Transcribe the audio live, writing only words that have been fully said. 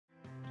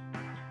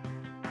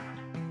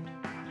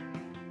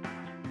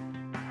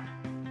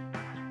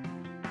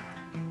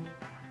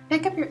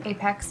Pick up your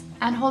apex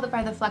and hold it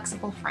by the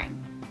flexible frame.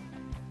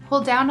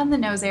 Pull down on the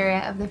nose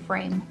area of the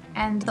frame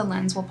and the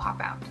lens will pop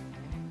out.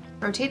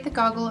 Rotate the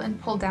goggle and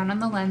pull down on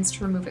the lens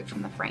to remove it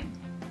from the frame.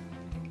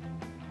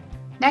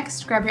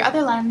 Next, grab your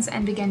other lens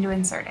and begin to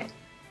insert it.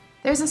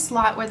 There's a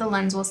slot where the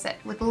lens will sit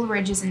with little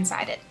ridges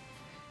inside it.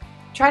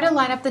 Try to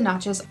line up the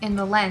notches in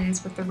the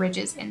lens with the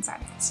ridges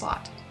inside of the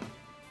slot.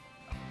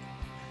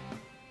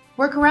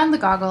 Work around the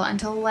goggle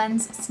until the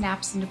lens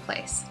snaps into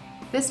place.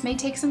 This may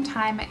take some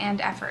time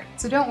and effort,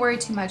 so don't worry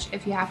too much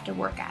if you have to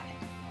work at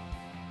it.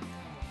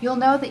 You'll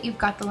know that you've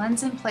got the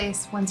lens in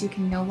place once you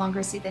can no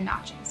longer see the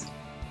notches.